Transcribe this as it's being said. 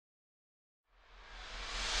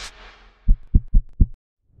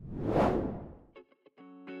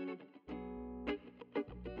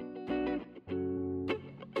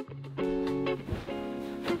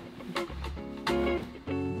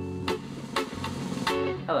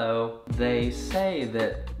Hello. They say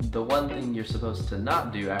that the one thing you're supposed to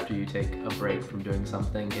not do after you take a break from doing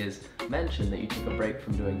something is mention that you took a break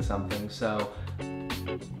from doing something, so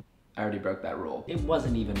I already broke that rule. It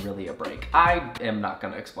wasn't even really a break. I am not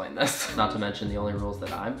gonna explain this. Not to mention the only rules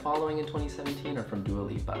that I'm following in 2017 are from Dua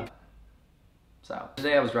Lipa. So,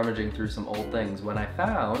 today I was rummaging through some old things when I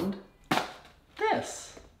found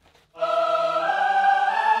this.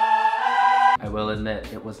 I will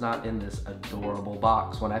admit, it was not in this adorable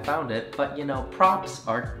box when I found it, but you know, props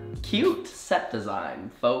are cute. Set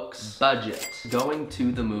design, folks. Budget. Going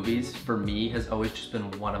to the movies, for me, has always just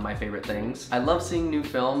been one of my favorite things. I love seeing new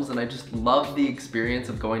films, and I just love the experience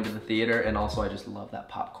of going to the theater, and also I just love that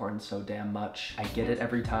popcorn so damn much. I get it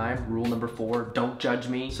every time. Rule number 4, don't judge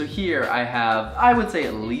me. So here I have, I would say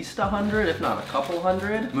at least 100, if not a couple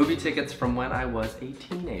hundred, movie tickets from when I was a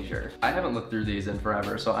teenager. I haven't looked through these in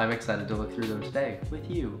forever, so I'm excited to look through them today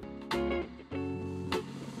with you.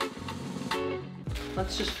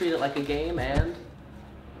 Let's just treat it like a game. And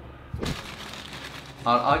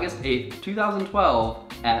on August 8th,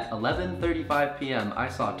 2012 at 11:35 p.m. I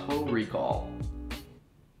saw Total Recall,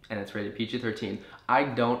 and it's rated PG-13. I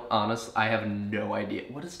have no idea.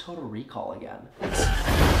 What is Total Recall again?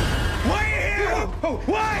 Why are you here?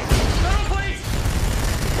 Why? No,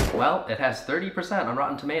 please! Well, it has 30% on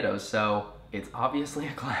Rotten Tomatoes, so it's obviously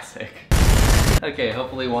a classic. Okay,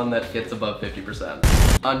 hopefully one that gets above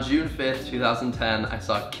 50%. On June 5th, 2010, I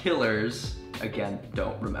saw Killers, again,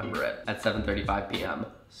 don't remember it, at 7:35 p.m.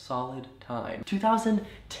 Solid time.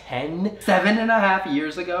 2010? 7.5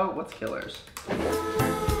 years ago? What's Killers?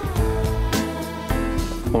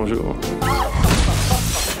 Bonjour.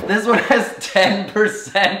 This one has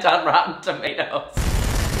 10% on Rotten Tomatoes.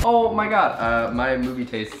 Oh my god, my movie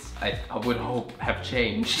tastes, I would hope, have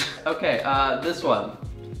changed. Okay, this one.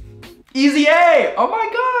 Easy A! Oh my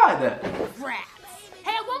god! Rats.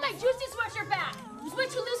 Hey, I want my juicy sweatshirt back. It's way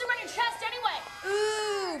too loose around your chest anyway.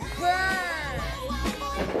 Ooh,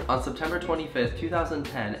 burn. On September 25th,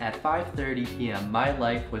 2010 at 5:30 p.m. my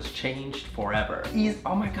life was changed forever.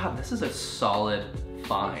 Oh my god, this is a solid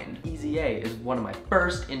find. Easy A is one of my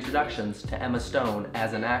first introductions to Emma Stone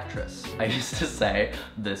as an actress. I used to say,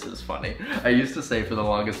 this is funny, I used to say for the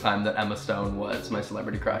longest time that Emma Stone was my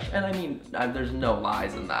celebrity crush, and I mean, there's no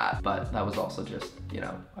lies in that, but that was also just, you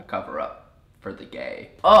know, a cover-up for the gay.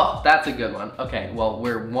 Oh, that's a good one. Okay, well,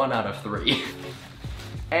 we're 1 out of 3.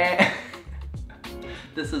 And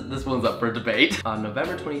this one's up for debate. On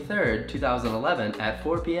November 23rd, 2011 at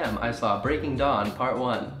 4 p.m. I saw Breaking Dawn Part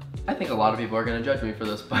 1. I think a lot of people are gonna judge me for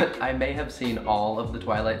this, but I may have seen all of the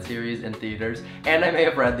Twilight series in theaters, and I may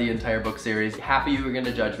have read the entire book series. Half of you are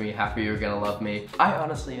gonna judge me, half of you are gonna love me. I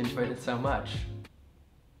honestly enjoyed it so much.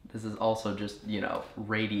 This is also just, you know,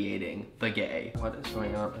 radiating the gay. What is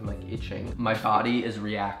going on? I'm like itching. My body is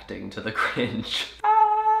reacting to the cringe.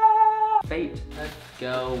 Fate. Let's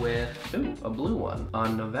go with, ooh, a blue one.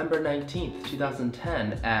 On November 19th,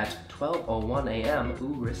 2010 at 12:01 a.m.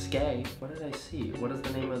 Ooh, risque. What did I see? What is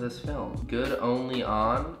the name of this film? Good Only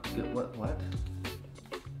On? Good, what?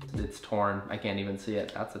 It's torn. I can't even see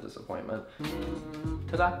it. That's a disappointment.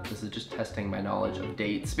 Ta-da! This is just testing my knowledge of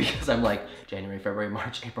dates because I'm like January, February,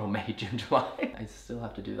 March, April, May, June, July. I still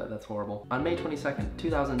have to do that. That's horrible. On May 22nd,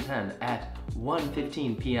 2010 at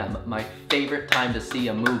 1:15 p.m. my favorite time to see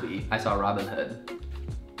a movie, I saw Robin Hood.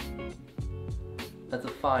 That's a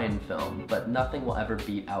fine film, but nothing will ever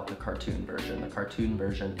beat out the cartoon version. The cartoon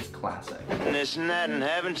version is classic. This night and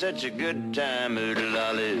having such a good time.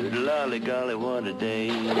 Oodle-lolly, golly, what a day.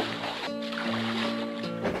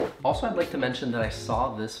 Also, I'd like to mention that I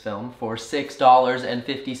saw this film for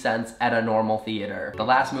 $6.50 at a normal theater. The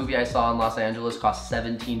last movie I saw in Los Angeles cost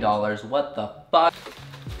 $17. What the fuck?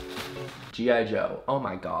 G.I. Joe. Oh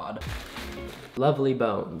my god. Lovely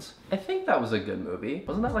Bones. I think that was a good movie.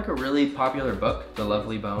 Wasn't that like a really popular book, The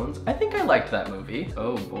Lovely Bones? I think I liked that movie.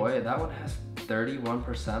 Oh boy, that one has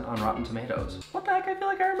 31% on Rotten Tomatoes. What the heck? I feel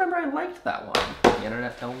like I remember I liked that one. The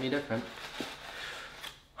internet telling me different.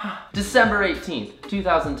 December 18th,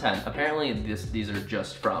 2010. Apparently these are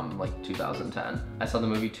just from like 2010. I saw the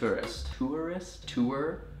movie Tourist. Tourist?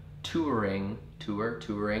 Tour? Touring? Tour?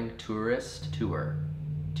 Touring? Tourist? Tour.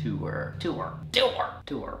 Tour. Tour. Tour.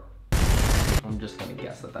 Tour. I'm just gonna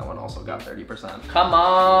guess that that one also got 30%. Come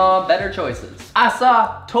on, better choices. I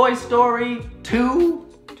saw Toy Story 2?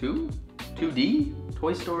 2D?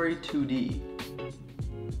 Toy Story 2D.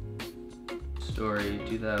 Story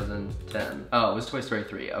 2010. Oh, it was Toy Story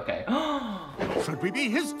 3, okay. Should we be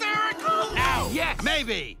hysterical? Now, yes,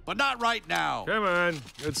 maybe, but not right now. Come on,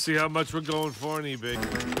 let's see how much we're going for on eBay.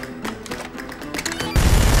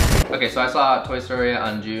 Okay, so I saw Toy Story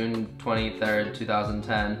on June 23rd,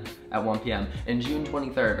 2010 at 1 p.m. And June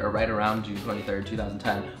 23rd, or right around June 23rd,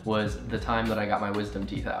 2010, was the time that I got my wisdom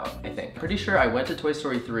teeth out, I think. Pretty sure I went to Toy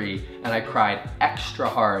Story 3 and I cried extra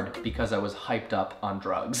hard because I was hyped up on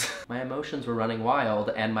drugs. My emotions were running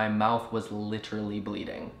wild and my mouth was literally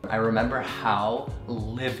bleeding. I remember how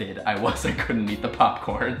livid I was I couldn't eat the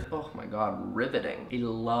popcorn. Oh my god, riveting. I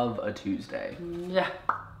love a Tuesday. Yeah.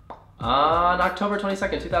 On October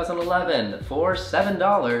 22nd, 2011, for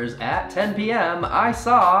 $7 at 10 p.m., I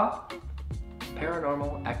saw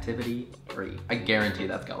Paranormal Activity 3. I guarantee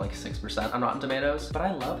that's got like 6% on Rotten Tomatoes, but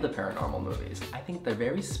I love the paranormal movies. I think they're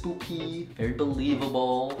very spooky, very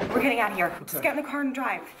believable. We're getting out of here. Just get in the car and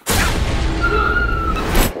drive.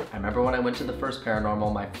 I remember when I went to the first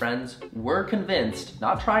Paranormal, my friends were convinced,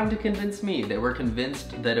 not trying to convince me, they were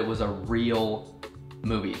convinced that it was a real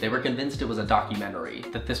movie. They were convinced it was a documentary,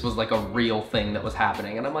 that this was like a real thing that was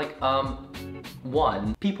happening. And I'm like,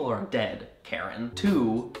 one, people are dead, Karen.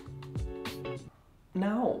 Two,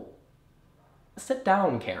 no. Sit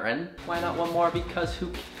down, Karen. Why not one more? Because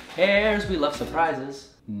who cares? We love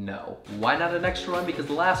surprises. No. Why not an extra one? Because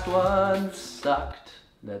the last one sucked.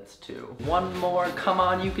 That's two. One more, come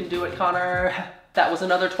on, you can do it, Connor. That was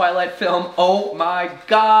another Twilight film. Oh my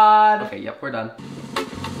god. Okay, yep, we're done.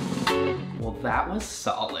 Well, that was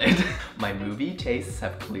solid. My movie tastes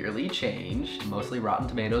have clearly changed. Mostly Rotten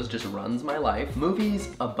Tomatoes just runs my life. Movies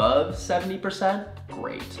above 70%,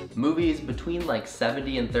 great. Movies between like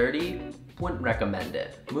 70 and 30, wouldn't recommend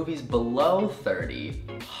it. Movies below 30,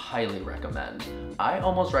 highly recommend. I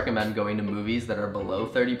almost recommend going to movies that are below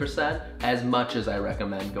 30% as much as I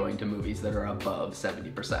recommend going to movies that are above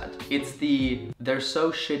 70%. It's the, they're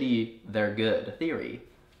so shitty, they're good theory.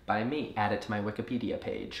 By me. Add it to my Wikipedia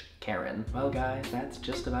page, Karen. Well guys, that's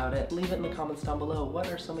just about it. Leave it in the comments down below.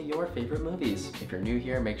 What are some of your favorite movies? If you're new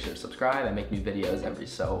here, make sure to subscribe. I make new videos every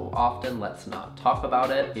so often. Let's not talk about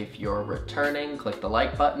it. If you're returning, click the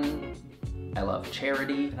like button. I love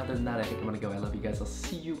charity. Other than that, I think I'm gonna go. I love you guys. I'll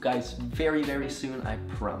see you guys very, very soon, I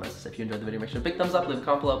promise. If you enjoyed the video, make sure to big thumbs up, leave a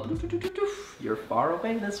comment below. You're far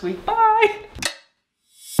away this week. Bye!